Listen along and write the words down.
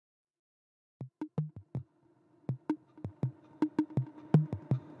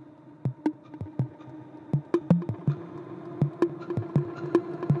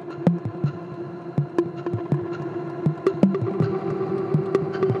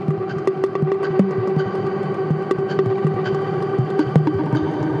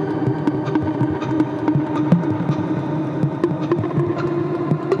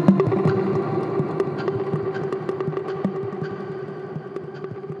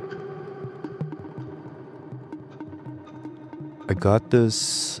I got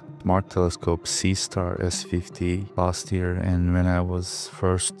this smart telescope Seestar S50 last year, and when I was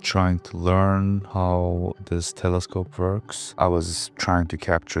first trying to learn how this telescope works, I was trying to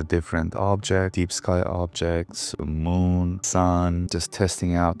capture different objects, deep sky objects, moon, sun, just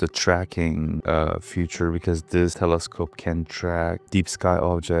testing out the tracking feature, because this telescope can track deep sky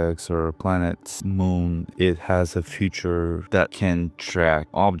objects or planets, moon. It has a feature that can track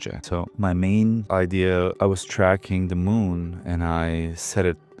objects. So my main idea, I was tracking the moon and I set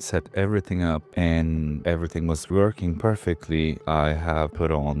everything up and everything was working perfectly. I have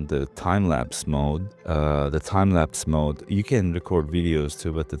put on the time-lapse mode. The time-lapse mode, you can record videos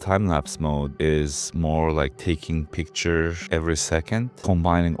too, but the time-lapse mode is more like taking pictures every second,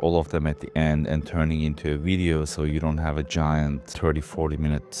 combining all of them at the end and turning into a video, so you don't have a giant 30-40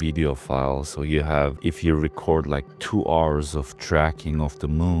 minute video file. So you have, if you record like 2 hours of tracking of the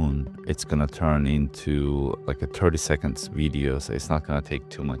moon, it's gonna turn into like a 30 seconds video, so it's not gonna take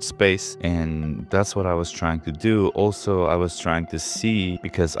too much space. And that's what I was trying to do. Also, I was trying to see,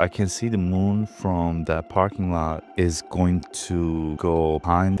 because I can see the moon from that parking lot is going to go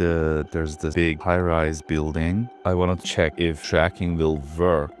behind there's this big high-rise building. I want to check if tracking will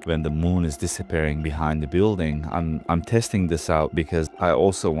work when the moon is disappearing behind the building. I'm testing this out because I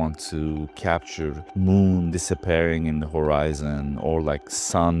also want to capture moon disappearing in the horizon, or like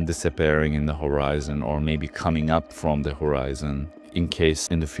sun disappearing in the horizon, or maybe coming up from the horizon, in case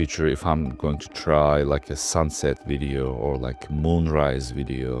in the future if I'm going to try like a sunset video or like moonrise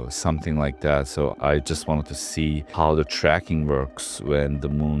video, something like that. So I just wanted to see how the tracking works when the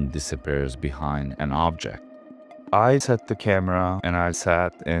moon disappears behind an object. I set the camera and I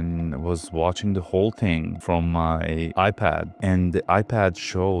sat and was watching the whole thing from my iPad. And the iPad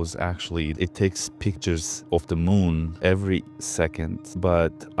shows, actually, it takes pictures of the moon every second,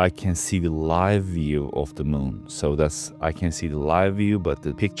 but I can see the live view of the moon. So I can see the live view, but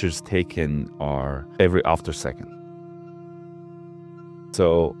the pictures taken are every after second.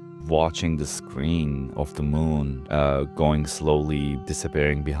 So watching the screen of the moon going slowly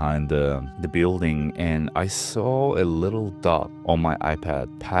disappearing behind the building, and I saw a little dot on my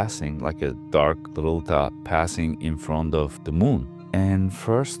iPad passing, like a dark little dot passing in front of the moon. And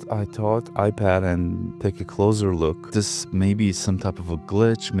first I thought iPad and take a closer look. This may be some type of a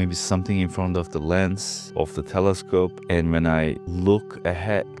glitch, maybe something in front of the lens of the telescope. And when I look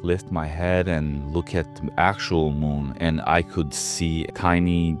ahead, lift my head and look at the actual moon, and I could see a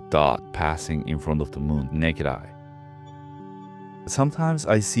tiny dot passing in front of the moon, naked eye. Sometimes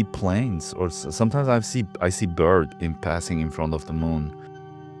I see planes, or sometimes I see bird passing in front of the moon,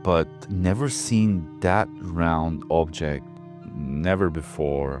 but never seen that round object. Never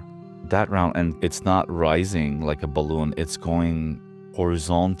before. That round, and it's not rising like a balloon, it's going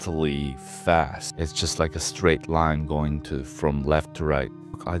horizontally fast. It's just like a straight line going from left to right.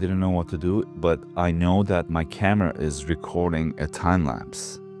 I didn't know what to do, but I know that my camera is recording a time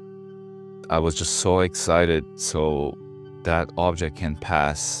lapse. I was just so excited so that object can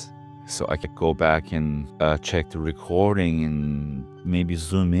pass, so I could go back and check the recording and maybe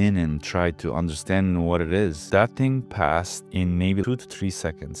zoom in and try to understand what it is. That thing passed in maybe 2 to 3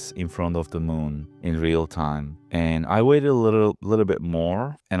 seconds in front of the moon in real time. And I waited a little bit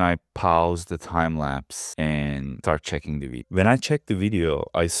more, and I paused the time lapse and start checking the video. When I checked the video,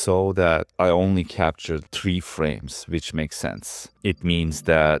 I saw that I only captured 3 frames, which makes sense. It means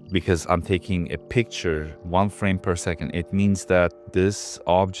that because I'm taking a picture 1 frame per second, it means that this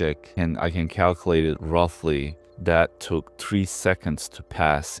object, and I can calculate it roughly, that took 3 seconds to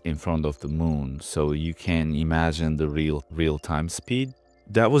pass in front of the moon. So you can imagine the real-time speed.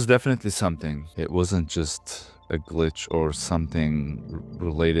 That was definitely something. It wasn't just a glitch or something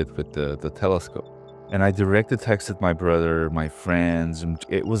related with the telescope. And I directly texted my brother, my friends, and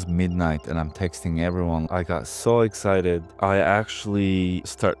it was midnight and I'm texting everyone. I got so excited. I actually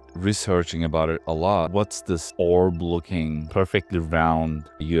start researching about it a lot. What's this orb-looking, perfectly round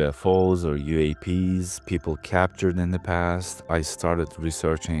UFOs or UAPs people captured in the past? I started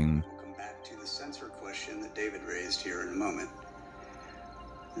researching. We'll come back to the sensor question that David raised here in a moment.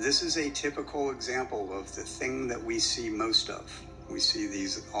 This is a typical example of the thing that we see most of. We see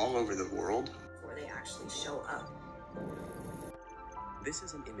these all over the world. They actually show up. This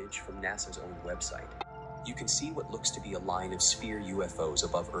is an image from NASA's own website. You can see what looks to be a line of sphere UFOs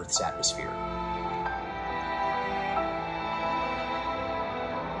above Earth's atmosphere.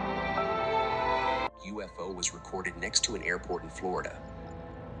 UFO was recorded next to an airport in Florida.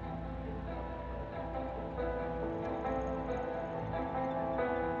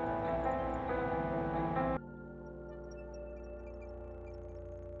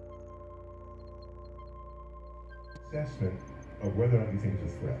 Assessment of whether or not you think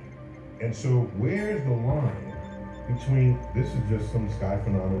it's a threat. And so where's the line between this is just some sky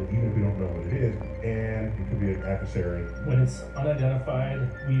phenomenon, even if we don't know what it is, and it could be an adversary? When it's unidentified,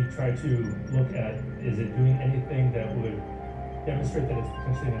 we try to look at, is it doing anything that would demonstrate that it's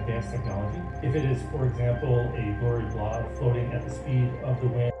potentially an advanced technology? If it is, for example, a blurry blob floating at the speed of the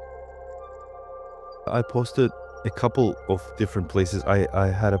wind. I posted a couple of different places. I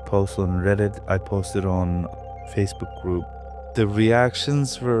had a post on Reddit. I posted on Facebook group. The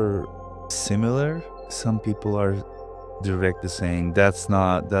reactions were similar. Some people are directly saying that's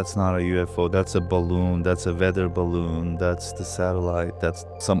not a UFO, that's a balloon, that's a weather balloon, that's the satellite, that's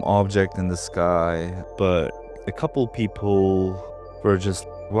some object in the sky. But a couple people were just,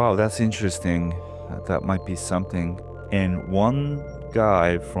 wow, that's interesting, that might be something. And one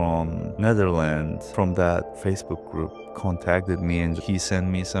guy from Netherlands, from that Facebook group, contacted me and he sent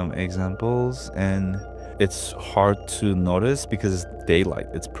me some examples, and it's hard to notice because it's daylight,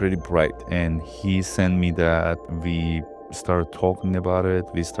 it's pretty bright. And he sent me that, we started talking about it,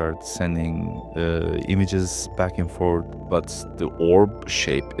 we started sending images back and forth, but the orb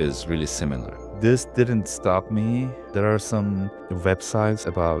shape is really similar. This didn't stop me. There are some websites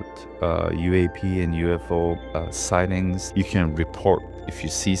about UAP and UFO sightings. You can report if you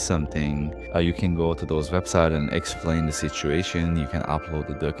see something. You can go to those websites and explain the situation. You can upload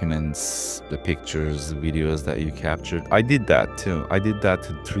the documents, the pictures, the videos that you captured. I did that too. I did that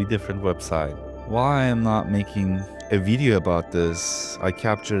to 3 different websites. Why I'm not making a video about this? I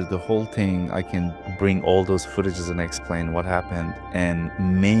captured the whole thing. I can bring all those footages and explain what happened, and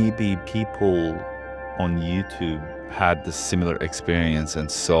maybe people on YouTube had the similar experience and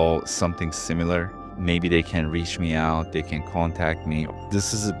saw something similar. Maybe they can reach me out, they can contact me.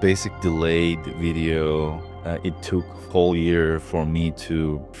 This is a basic delayed video. It took a whole year for me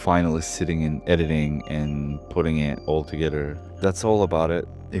to finally sitting and editing and putting it all together. That's all about it.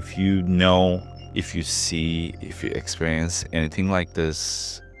 If you know, if you see, if you experience anything like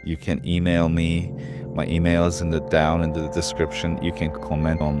this, you can email me. My email is down in the description. You can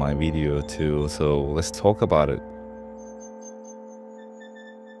comment on my video too. So let's talk about it.